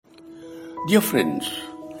Dear friends,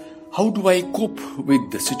 how do I cope with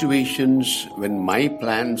the situations when my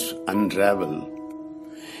plans unravel?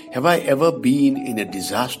 Have I ever been in a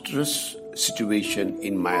disastrous situation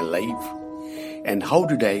in my life? And how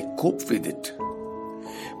did I cope with it?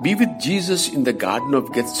 Be with Jesus in the Garden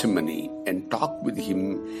of Gethsemane and talk with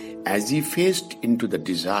him as he faced into the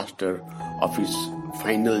disaster of his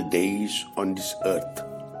final days on this earth.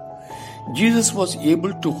 Jesus was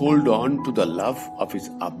able to hold on to the love of his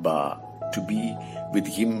Abba, to be with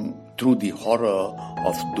him through the horror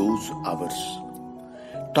of those hours.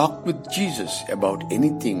 Talk with Jesus about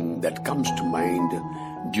anything that comes to mind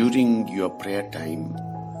during your prayer time.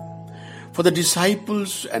 For the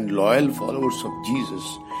disciples and loyal followers of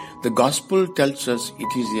Jesus, the gospel tells us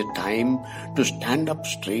it is a time to stand up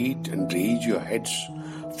straight and raise your heads,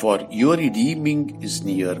 for your redeeming is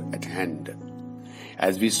near at hand.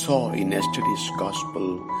 As we saw in yesterday's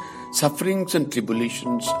gospel, sufferings and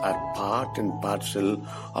tribulations are part and parcel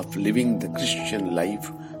of living the Christian life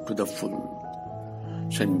to the full.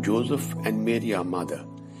 Saint Joseph and Mary, our Mother,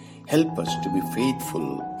 help us to be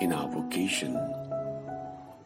faithful in our vocation.